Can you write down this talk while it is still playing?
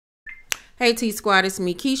Hey T Squad, it's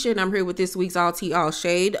me Keisha, and I'm here with this week's All Tea All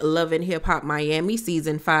Shade Love and Hip Hop Miami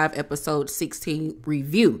Season 5 Episode 16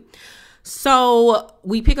 review. So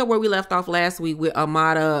we pick up where we left off last week with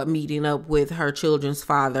Amara meeting up with her children's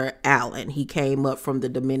father, Alan. He came up from the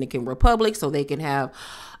Dominican Republic so they can have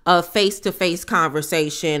a face-to-face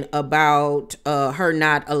conversation about her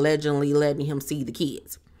not allegedly letting him see the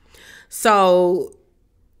kids. So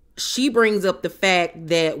she brings up the fact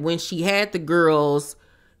that when she had the girls,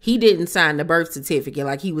 he didn't sign the birth certificate.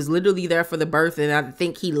 Like, he was literally there for the birth, and I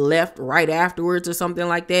think he left right afterwards or something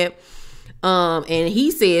like that. And he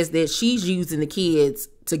says that she's using the kids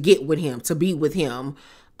to get with him, to be with him.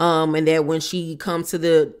 And that when she comes to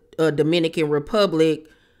the Dominican Republic,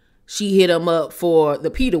 she hit him up for the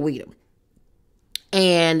Peter Weeder.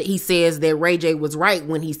 And he says that Ray J was right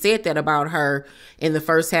when he said that about her in the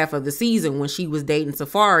first half of the season when she was dating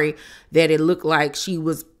Safari, that it looked like she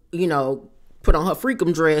was, put on her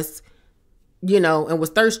freakum dress, and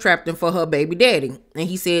was thirst trapping for her baby daddy. And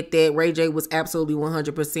he said that Ray J was absolutely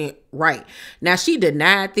 100% right. Now, she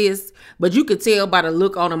denied this, but you could tell by the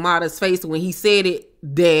look on Amara's face when he said it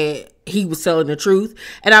that he was telling the truth.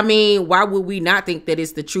 And I mean, why would we not think that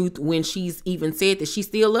it's the truth when she's even said that she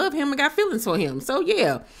still loved him and got feelings for him? So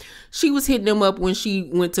yeah, she was hitting him up when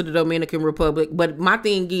she went to the Dominican Republic. But my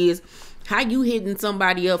thing is, how you hitting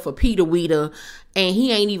somebody up for Peter Weeder and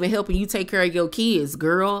he ain't even helping you take care of your kids,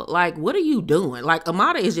 girl? Like, what are you doing? Like,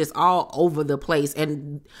 Amara is just all over the place.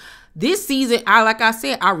 And this season, like I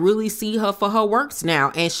said, I really see her for her works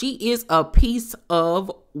now. And she is a piece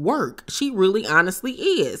of work. She really honestly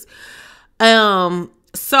is.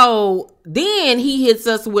 So then he hits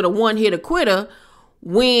us with a one-hitter quitter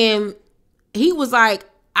when he was like,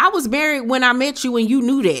 I was married when I met you and you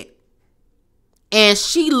knew that. And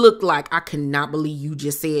she looked like, I cannot believe you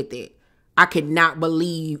just said that. I cannot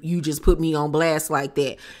believe you just put me on blast like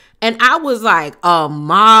that. And I was like,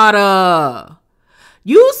 Amara,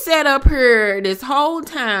 you sat up here this whole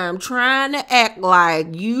time trying to act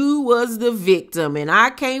like you was the victim. And I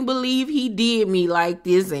can't believe he did me like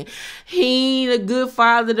this. And he ain't a good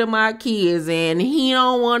father to my kids. And he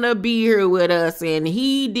don't want to be here with us. And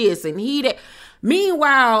he this and he that.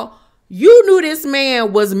 Meanwhile, you knew this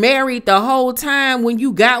man was married the whole time when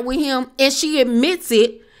you got with him, and she admits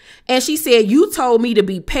it. And she said, you told me to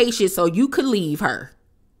be patient so you could leave her.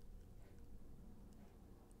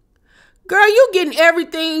 Girl, you getting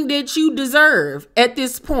everything that you deserve at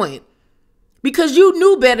this point because you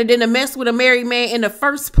knew better than to mess with a married man in the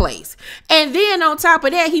first place. And then on top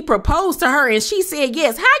of that, he proposed to her and she said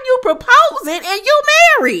yes. How you proposing and you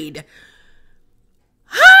married?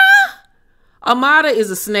 Huh? Amara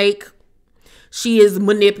is a snake. She is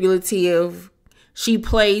manipulative. She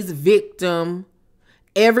plays victim.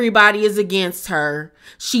 Everybody is against her.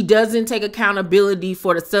 She doesn't take accountability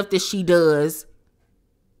for the stuff that she does.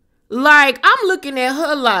 Like, I'm looking at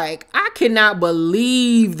her like, I cannot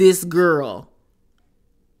believe this girl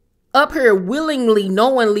up here willingly,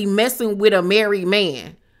 knowingly messing with a married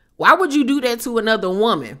man. Why would you do that to another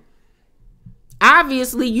woman?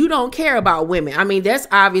 Obviously, you don't care about women. I mean, that's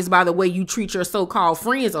obvious by the way you treat your so-called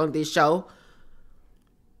friends on this show.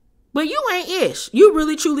 But you ain't ish. You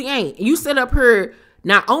really, truly ain't. You sit up here,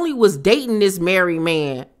 not only was dating this married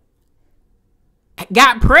man,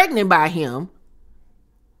 got pregnant by him,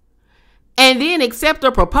 and then accept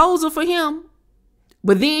a proposal for him,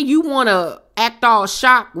 but then you want to act all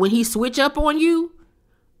shocked when he switch up on you?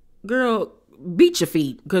 Girl, beat your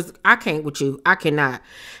feet, because I can't with you. I cannot.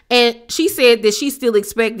 And she said that she still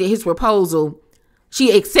expected his proposal.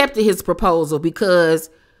 She accepted his proposal because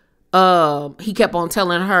he kept on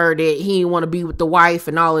telling her that he didn't want to be with the wife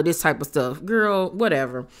and all of this type of stuff. Girl,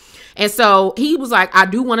 whatever. And so he was like, I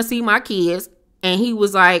do want to see my kids. And he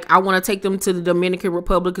was like, I want to take them to the Dominican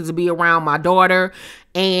Republic to be around my daughter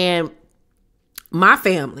and my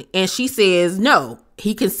family. And she says, no,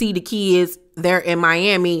 he can see the kids there in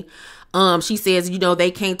Miami. She says,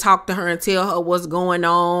 they can't talk to her and tell her what's going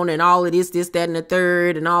on and all of this, that, and the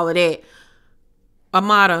third and all of that.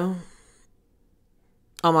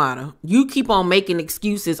 Amara, you keep on making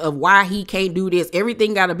excuses of why he can't do this.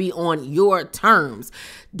 Everything got to be on your terms.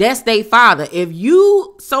 That's their father. If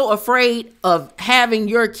you so afraid of having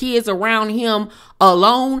your kids around him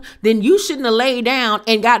alone, then you shouldn't have laid down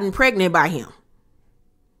and gotten pregnant by him.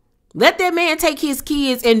 Let that man take his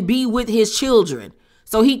kids and be with his children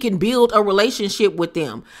so he can build a relationship with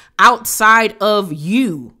them outside of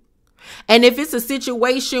you. And if it's a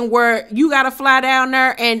situation where you got to fly down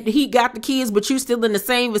there and he got the kids, but you're still in the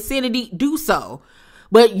same vicinity, do so.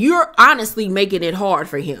 But you're honestly making it hard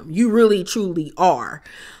for him. You really, truly are.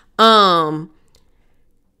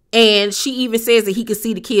 And she even says that he could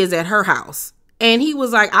see the kids at her house. And he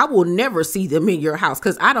was like, I will never see them in your house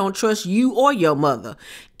because I don't trust you or your mother.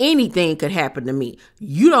 Anything could happen to me.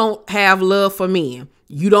 You don't have love for men.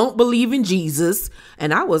 You don't believe in Jesus.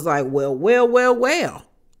 And I was like, well.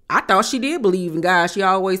 I thought she did believe in God. She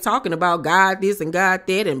always talking about God this and God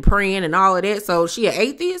that and praying and all of that. So she an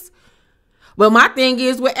atheist? But my thing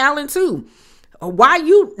is with Alan too. Why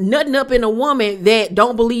you nutting up in a woman that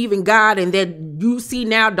don't believe in God and that you see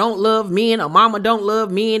now don't love men, or mama don't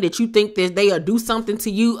love men, that you think that they'll do something to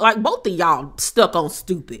you? Like, both of y'all stuck on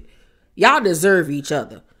stupid. Y'all deserve each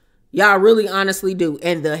other. Y'all really honestly do.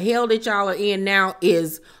 And the hell that y'all are in now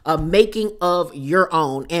is a making of your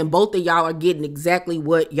own. And both of y'all are getting exactly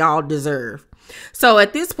what y'all deserve. So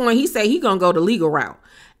at this point, he said he gonna go the legal route.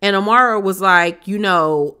 And Amara was like,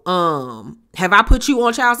 have I put you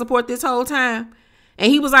on child support this whole time?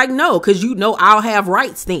 And he was like, no, because I'll have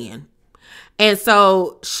rights then. And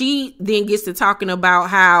so she then gets to talking about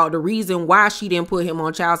how the reason why she didn't put him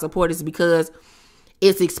on child support is because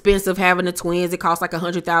it's expensive having the twins. It costs like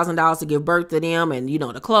 $100,000 to give birth to them, and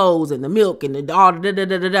the clothes and the milk and the all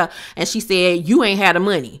da. And she said, you ain't had the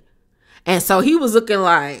money. And so he was looking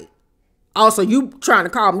like, oh, so you trying to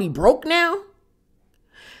call me broke now?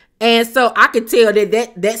 And so I could tell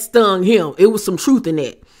that stung him. It was some truth in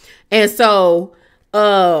that. And so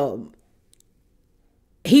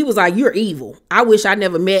he was like, you're evil. I wish I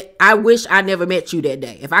never met you that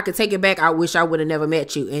day. If I could take it back, I wish I would have never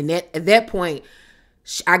met you. And at that point,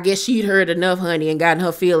 I guess she'd heard enough, honey, and gotten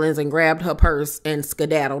her feelings and grabbed her purse and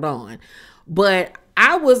skedaddled on. But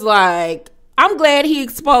I was like, I'm glad he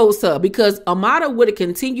exposed her, because Amara would have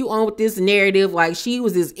continued on with this narrative like she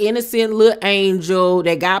was this innocent little angel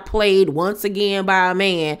that got played once again by a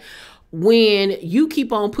man, when you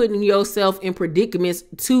keep on putting yourself in predicaments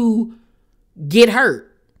to get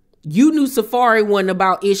hurt. You knew Safari wasn't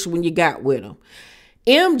about ish when you got with him.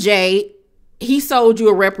 MJ, he sold you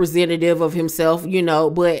a representative of himself,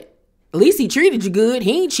 but at least he treated you good.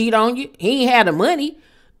 He ain't cheat on you. He ain't had the money,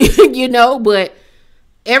 but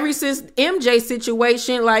ever since MJ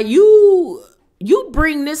situation, like you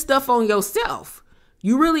bring this stuff on yourself.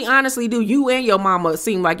 You really honestly do. You and your mama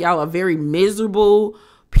seem like y'all are very miserable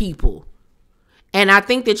people. And I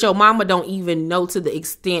think that your mama don't even know to the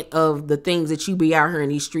extent of the things that you be out here in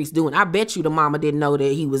these streets doing. I bet you the mama didn't know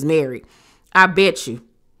that he was married. I bet you.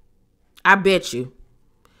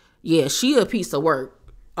 Yeah, she a piece of work.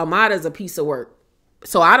 Amada's a piece of work.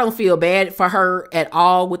 So I don't feel bad for her at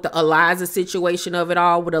all with the Eliza situation of it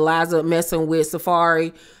all, with Eliza messing with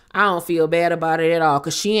Safari. I don't feel bad about it at all,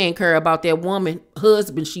 because she ain't care about that woman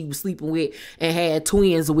husband she was sleeping with and had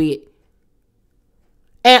twins with.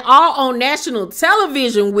 And all on national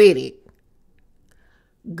television with it.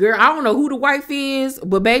 Girl, I don't know who the wife is,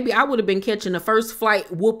 but baby, I would have been catching the first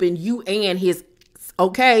flight whooping you and his,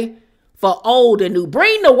 okay? For old and new.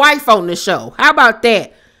 Bring the wife on the show. How about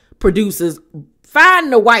that, producers?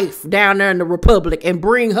 Find the wife down there in the Republic and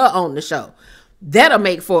bring her on the show. That'll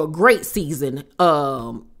make for a great season.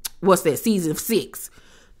 Season 6.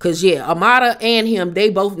 Because, yeah, Amara and him,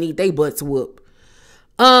 they both need their butts whooped.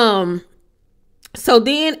 So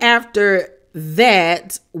then after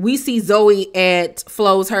that, we see Zoe at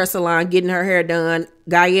Flo's hair salon getting her hair done.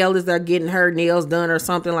 Gael is there getting her nails done or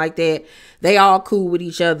something like that. They all cool with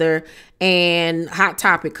each other, and Hot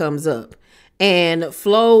Topic comes up. And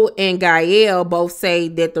Flo and Gael both say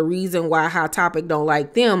that the reason why Hot Topic don't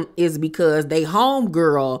like them is because they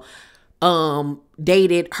homegirl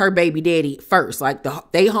dated her baby daddy first. Like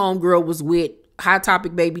they homegirl was with Hot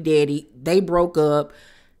Topic baby daddy. They broke up.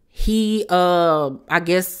 He I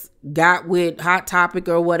guess got with Hot Topic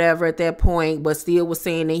or whatever at that point, but still was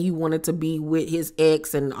saying that he wanted to be with his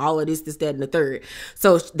ex and all of this, that, and the third.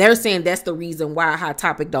 So they're saying that's the reason why Hot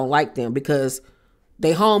Topic don't like them, because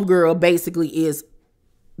they homegirl basically is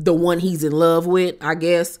the one he's in love with, I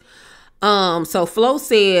guess. So Flo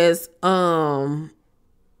says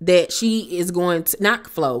that she is going to, not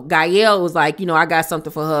Flo, Gael was like, I got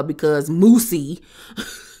something for her because Moosey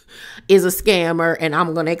is a scammer and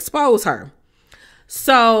I'm going to expose her.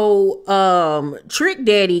 So Trick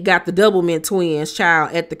Daddy got the Doublemint twins,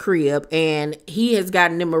 child, at the crib, and he has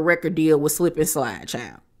gotten them a record deal with Slip and Slide,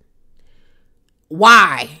 child.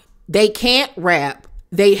 Why? They can't rap.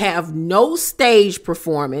 They have no stage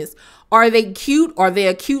performance. Are they cute? Are they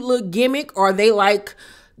a cute little gimmick? Are they like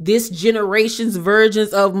this generation's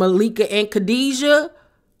versions of Malika and Khadijah?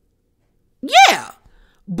 Yeah,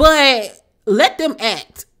 but let them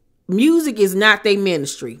act. Music is not their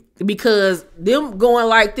ministry, because them going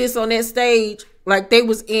like this on that stage, like they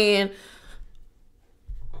was in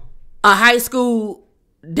a high school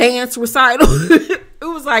dance recital. It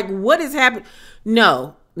was like, what is happening?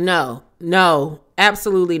 No,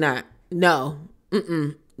 absolutely not. No,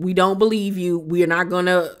 we don't believe you. We are not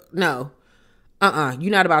gonna, no.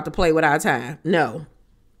 You're not about to play with our time. No.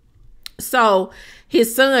 So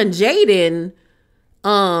his son Jaden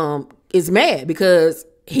is mad because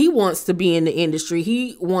he wants to be in the industry.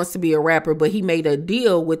 He wants to be a rapper, but he made a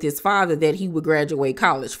deal with his father that he would graduate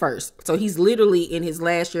college first. So he's literally in his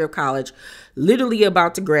last year of college, literally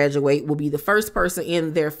about to graduate, will be the first person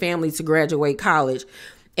in their family to graduate college.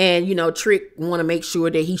 And, you know, Trick want to make sure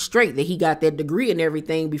that he's straight, that he got that degree and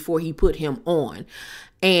everything before he put him on.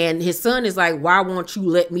 And his son is like, why won't you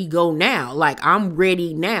let me go now? Like, I'm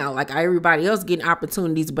ready now. Like, everybody else getting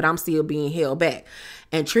opportunities, but I'm still being held back.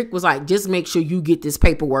 And Trick was like, just make sure you get this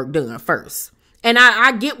paperwork done first. And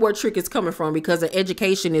I get where Trick is coming from, because an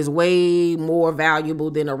education is way more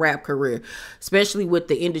valuable than a rap career, especially with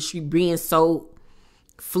the industry being so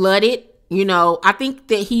flooded. You know, I think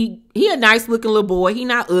that he a nice looking little boy. He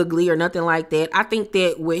not ugly or nothing like that. I think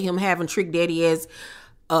that with him having Trick Daddy as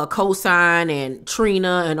Cosign and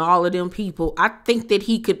Trina and all of them people, I think that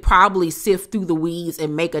he could probably sift through the weeds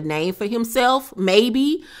and make a name for himself,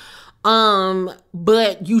 maybe.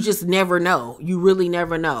 But you just never know. You really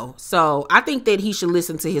never know. So I think that he should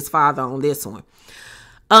listen to his father on this one.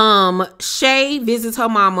 Shay visits her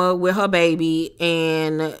mama with her baby,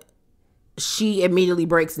 and she immediately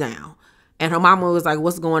breaks down. And her mama was like,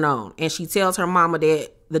 what's going on? And she tells her mama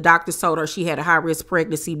that the doctors told her she had a high-risk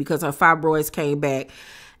pregnancy because her fibroids came back,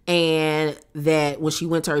 and that when she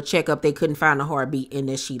went to her checkup, they couldn't find a heartbeat, and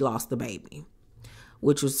that she lost the baby,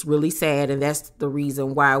 which was really sad. And that's the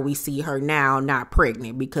reason why we see her now not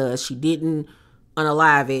pregnant, because she didn't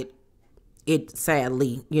unalive it. It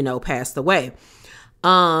sadly, you know, passed away.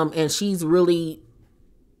 And she's really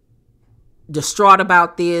distraught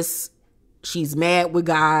about this. She's mad with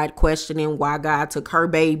God, questioning why God took her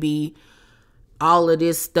baby, all of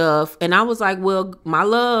this stuff. And I was like, well, my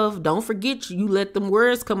love, don't forget you let them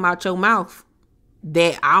words come out your mouth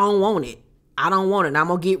that I don't want it. I don't want it. I'm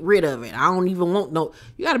going to get rid of it. I don't even want no.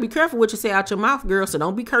 You got to be careful what you say out your mouth, girl. So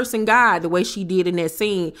don't be cursing God the way she did in that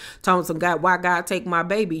scene, telling some God, why God take my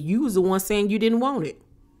baby? You was the one saying you didn't want it.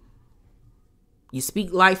 You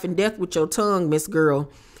speak life and death with your tongue, Miss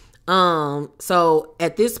Girl. So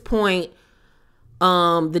at this point,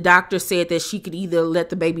 the doctor said that she could either let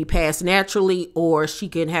the baby pass naturally or she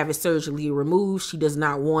can have it surgically removed. She does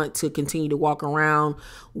not want to continue to walk around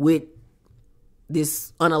with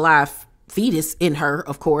this unalive fetus in her,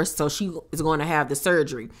 of course. So she is going to have the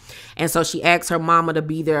surgery. And so she asked her mama to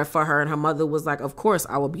be there for her. And her mother was like, of course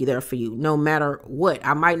I will be there for you, no matter what.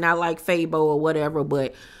 I might not like Fabo or whatever,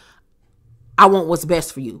 but I want what's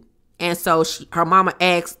best for you. And so her mama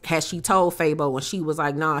asked, has she told Fabo? And she was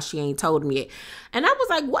like, nah, she ain't told me yet. And I was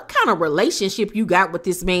like, what kind of relationship you got with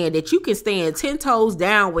this man that you can stand 10 toes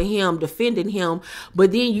down with him, defending him,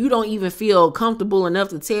 but then you don't even feel comfortable enough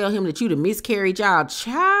to tell him that you the miscarried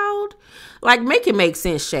child? Like, make it make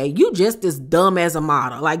sense, Shay. You just as dumb as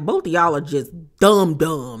Amara. Like, both of y'all are just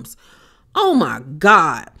dumbs. Oh my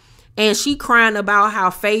God. And she crying about how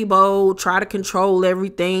Fabo tried to control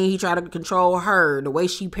everything. He tried to control her, the way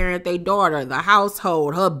she parent their daughter, the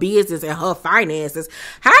household, her business, and her finances.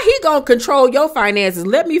 How he gonna control your finances?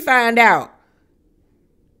 Let me find out.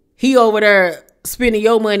 He over there spending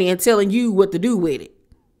your money and telling you what to do with it.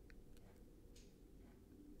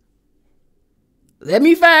 Let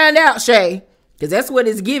me find out, Shay. Because that's what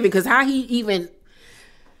it's giving. Because how he even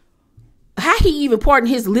parting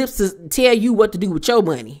his lips to tell you what to do with your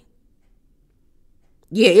money.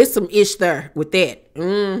 Yeah, it's some ish there with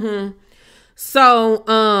that.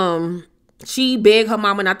 So, she begged her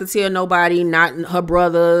mama not to tell nobody, not her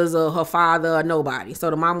brothers or her father or nobody. So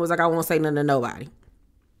the mama was like, I won't say nothing to nobody.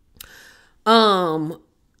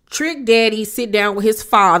 Trick Daddy sit down with his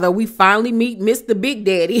father. We finally meet Mr. Big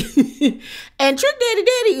Daddy. And Trick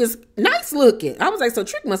Daddy is nice looking. I was like, so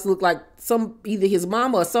Trick must look like either his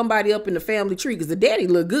mama or somebody up in the family tree, because the daddy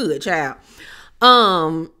look good, child.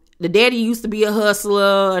 The daddy used to be a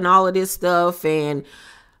hustler and all of this stuff. And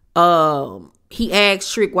he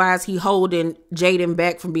asked Trick, why is he holding Jaden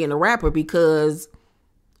back from being a rapper? Because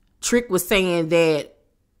Trick was saying that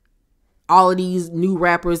all of these new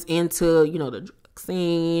rappers into, you know, the drug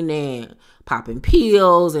scene and popping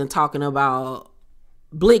pills and talking about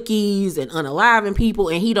blickies and unaliving people,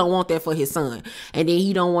 and he don't want that for his son. And then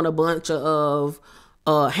he don't want a bunch of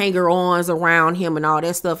hanger-ons around him and all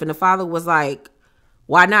that stuff. And the father was like,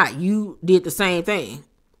 why not? You did the same thing.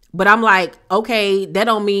 But I'm like, okay, that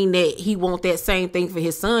don't mean that he want that same thing for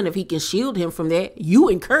his son if he can shield him from that. You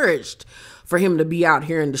encouraged for him to be out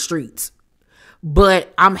here in the streets.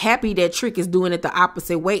 But I'm happy that Trick is doing it the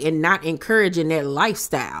opposite way and not encouraging that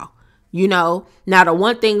lifestyle. You know, now the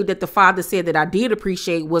one thing that the father said that I did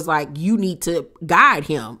appreciate was like, you need to guide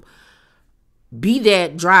him. Be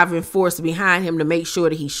that driving force behind him to make sure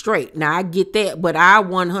that he's straight. Now I get that, but I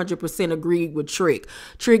 100% agree with Trick.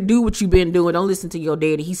 Trick, do what you've been doing. Don't listen to your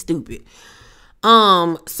daddy. He's stupid.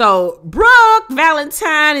 So Brooke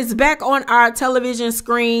Valentine is back on our television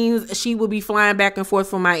screens. She will be flying back and forth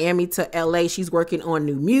from Miami to LA. She's working on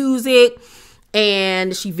new music.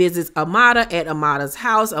 And she visits Amara at Amara's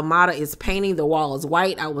house. Amara is painting the walls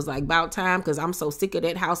white. I was like, about time, because I'm so sick of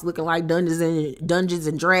that house looking like Dungeons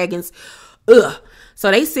and Dragons. Ugh. So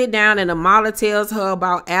they sit down and Amara tells her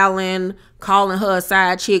about Alan calling her a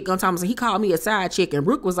side chick. He called me a side chick. And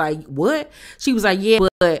Brooke was like, what? She was like, yeah,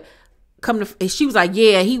 but she was like,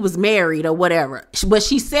 yeah, he was married or whatever. But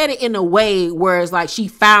she said it in a way where it's like she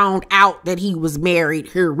found out that he was married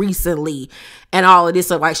here recently and all of this.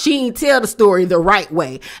 So like, she didn't tell the story the right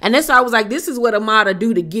way. And that's why I was like, this is what Amara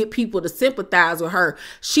do to get people to sympathize with her.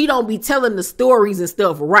 She don't be telling the stories and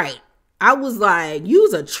stuff right. I was like,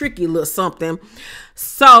 you's a tricky little something.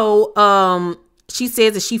 So, she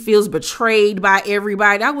says that she feels betrayed by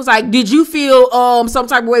everybody. I was like, did you feel some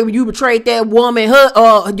type of way when you betrayed that woman,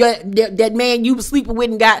 that man you was sleeping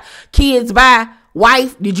with and got kids by,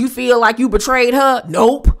 wife? Did you feel like you betrayed her?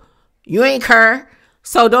 Nope. You ain't care.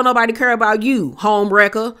 So don't nobody care about you, home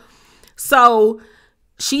wrecker. So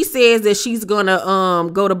she says that she's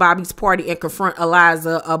gonna go to Bobby's party and confront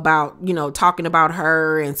Eliza about, you know, talking about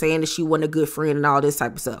her and saying that she wasn't a good friend and all this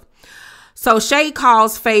type of stuff. So Shay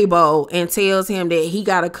calls Fabo and tells him that he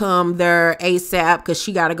got to come there ASAP because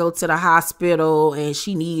she got to go to the hospital and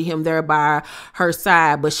she need him there by her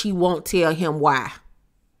side, but she won't tell him why.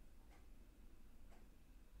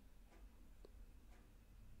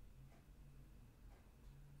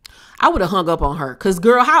 I would have hung up on her because,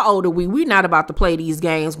 girl, how old are we? We're not about to play these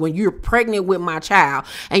games when you're pregnant with my child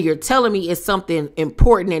and you're telling me it's something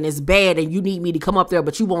important and it's bad and you need me to come up there,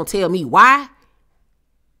 but you won't tell me why.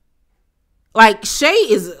 Like Shay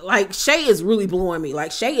is really blowing me.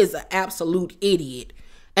 Like Shay is an absolute idiot.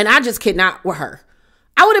 And I just cannot with her.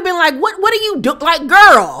 I would have been like, what do you do? Like,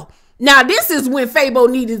 girl. Now this is when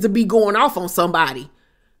Fabo needed to be going off on somebody.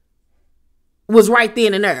 Was right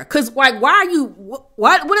then and there. Cause like, why are you,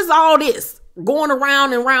 what is all this? Going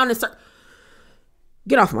around and around and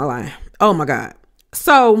get off my line. Oh my God.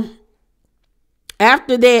 So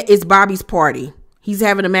after that, it's Bobby's party. He's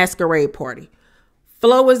having a masquerade party.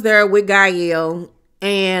 Flo is there with Gael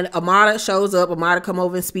and Amara shows up. Amara come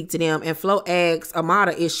over and speak to them. And Flo asks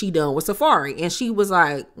Amara, is she done with Safari? And she was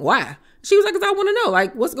like, why? She was like, because I want to know,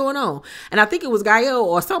 like, what's going on? And I think it was Gael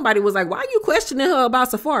or somebody was like, why are you questioning her about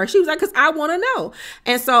Safari? She was like, because I want to know.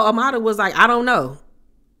 And so Amara was like, I don't know.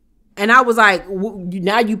 And I was like,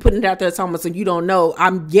 now you putting it out there, Thomas, and you don't know.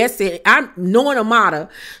 I'm guessing, I'm knowing Amara.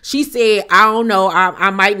 She said, I don't know. I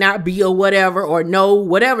might not be or whatever, or no,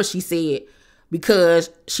 whatever she said. Because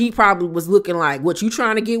she probably was looking like, what, you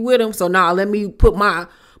trying to get with him? So now let me put my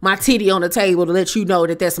titty on the table to let you know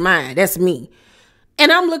that that's mine. That's me.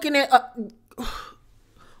 And I'm looking at,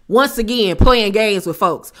 once again, playing games with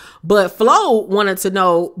folks. But Flo wanted to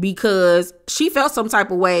know because she felt some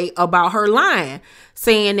type of way about her lying,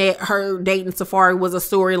 saying that her dating Safari was a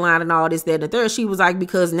storyline and all this, that, and the third. She was like,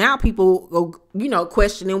 because now people go, you know,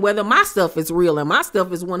 questioning whether my stuff is real, and my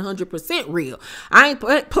stuff is 100% real. I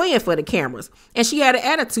ain't playing for the cameras. And she had an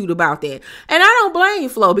attitude about that. And I don't blame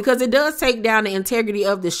Flo because it does take down the integrity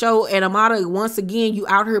of the show. And Amara, once again, you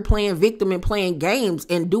out here playing victim and playing games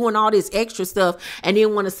and doing all this extra stuff and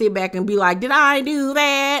then want to sit back and be like, did I do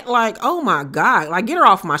that? Like, oh my God, like, get her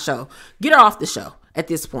off my show. Get her off the show. At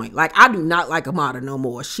this point, like, I do not like Amara no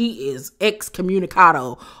more. She is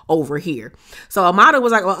excommunicado over here. So Amara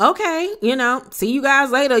was like, well, okay, you know, see you guys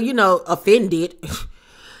later, you know, offended.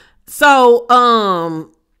 So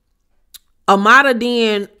Amara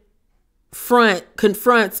then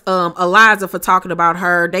confronts Eliza for talking about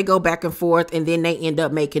her. They go back and forth and then they end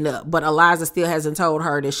up making up. But Eliza still hasn't told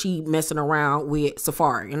her that she messing around with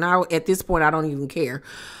Safari. And now at this point, I don't even care.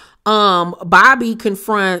 Bobby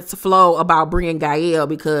confronts Flo about bringing Gael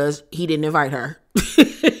because he didn't invite her.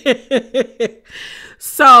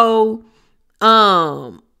 So,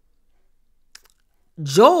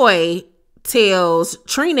 Joy tells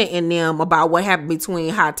Trina and them about what happened between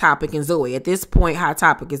Hot Topic and Zoe. At this point, Hot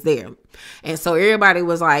Topic is there. And so everybody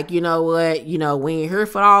was like, you know what? You know, we ain't here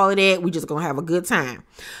for all of that. We just gonna have a good time.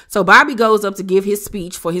 So Bobby goes up to give his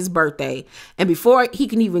speech for his birthday. And before he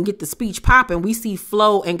can even get the speech popping, we see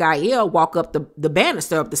Flo and Gael walk up the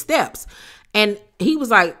banister, up the steps. And he was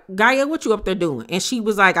like, Gaia, what you up there doing? And she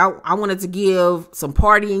was like, I wanted to give some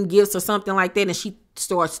partying gifts or something like that. And she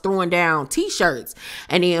starts throwing down t-shirts.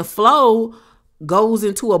 And then Flo goes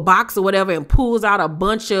into a box or whatever and pulls out a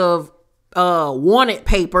bunch of wanted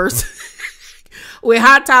papers with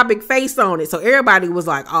Hot Topic face on it. So everybody was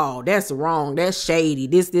like, oh, that's wrong. That's shady.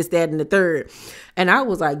 This, that, and the third. And I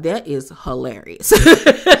was like, that is hilarious.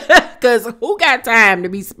 Because who got time to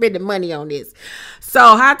be spending money on this? So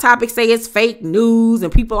Hot Topic say it's fake news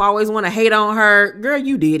and people always want to hate on her. Girl,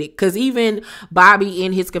 you did it. Because even Bobby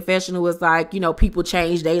in his confessional was like, you know, people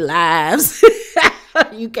change their lives.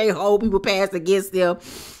 You can't hold people past against them.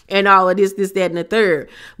 And all of this, that, and the third.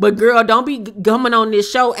 But girl, don't be coming on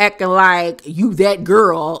this show acting like you that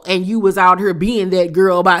girl and you was out here being that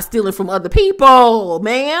girl by stealing from other people,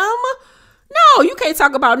 ma'am. No, you can't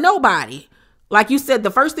talk about nobody. Like you said,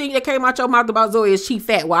 the first thing that came out your mouth about Zoe is she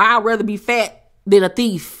fat. Well, I'd rather be fat than a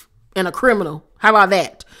thief and a criminal. How about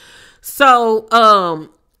that? So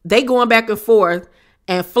they going back and forth.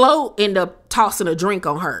 And Flo ended up tossing a drink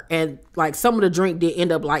on her. And like some of the drink did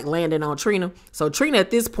end up like landing on Trina. So Trina at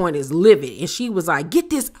this point is livid. And she was like, get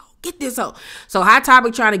this out. So Hot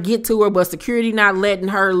Topic trying to get to her, but security not letting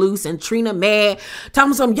her loose. And Trina mad.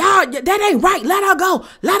 Telling some, y'all, that ain't right. Let her go.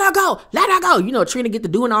 Let her go. Let her go. You know, Trina get to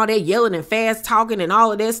doing all that yelling and fast talking and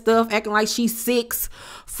all of that stuff. Acting like she's 6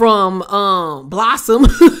 from Blossom.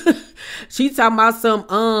 She talking about some,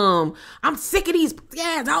 I'm sick of these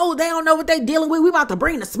guys. Oh, they don't know what they dealing with. We about to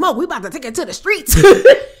bring the smoke. We about to take it to the streets.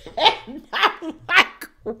 And I'm like,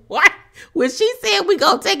 what? When she said we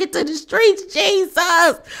gonna take it to the streets, Jesus,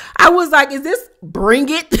 I was like, is this Bring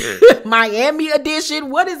It Miami edition?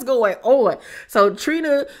 What is going on? So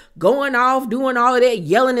Trina going off, doing all of that,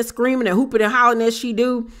 yelling and screaming and hooping and hollering as she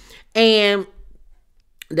do. And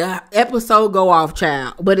the episode go off,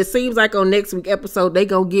 child. But it seems like on next week episode, they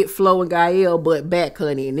gonna get Flo and Gael butt back,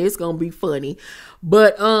 honey. And it's gonna be funny.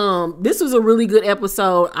 But this was a really good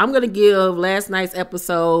episode. I'm gonna give last night's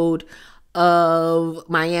episode of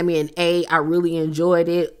Miami an A. I really enjoyed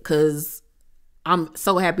it because I'm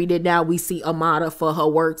so happy that now we see Amara for her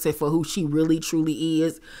works and for who she really truly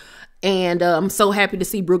is. And I'm so happy to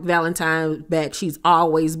see Brooke Valentine back. She's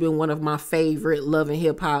always been one of my favorite Love and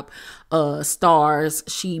Hip Hop stars.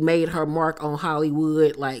 She made her mark on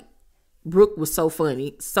Hollywood. Like, Brooke was so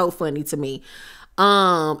funny to me.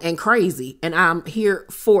 And crazy. And I'm here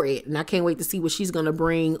for it. And I can't wait to see what she's going to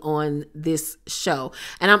bring on this show.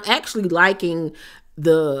 And I'm actually liking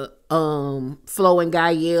the Flo and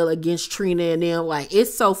Gael against Trina and them. Like,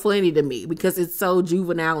 it's so funny to me because it's so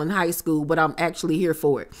juvenile in high school, but I'm actually here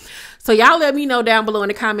for it. So y'all let me know down below in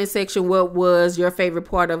the comment section what was your favorite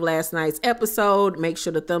part of last night's episode. Make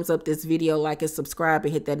sure to thumbs up this video, like and subscribe,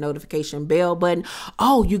 and hit that notification bell button.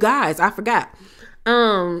 Oh, you guys, I forgot.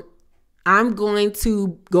 I'm going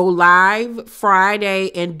to go live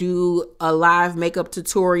Friday and do a live makeup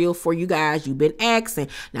tutorial for you guys. You've been asking.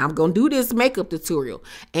 Now I'm going to do this makeup tutorial.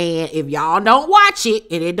 And if y'all don't watch it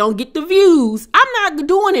and it don't get the views, I'm not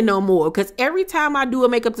doing it no more. Because every time I do a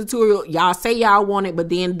makeup tutorial, y'all say y'all want it, but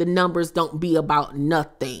then the numbers don't be about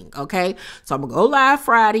nothing. Okay. So I'm going to go live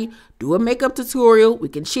Friday, do a makeup tutorial. We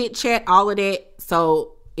can chit chat, all of that.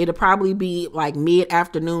 So it'll probably be like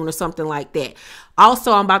mid-afternoon or something like that.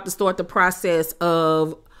 Also, I'm about to start the process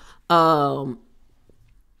of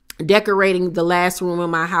decorating the last room in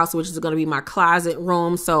my house, which is going to be my closet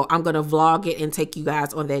room. So I'm going to vlog it and take you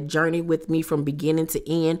guys on that journey with me from beginning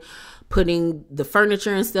to end, putting the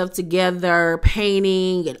furniture and stuff together,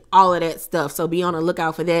 painting and all of that stuff. So be on the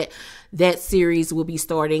lookout for that. That series will be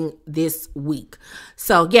starting this week.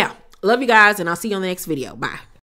 So yeah, love you guys, and I'll see you on the next video. Bye.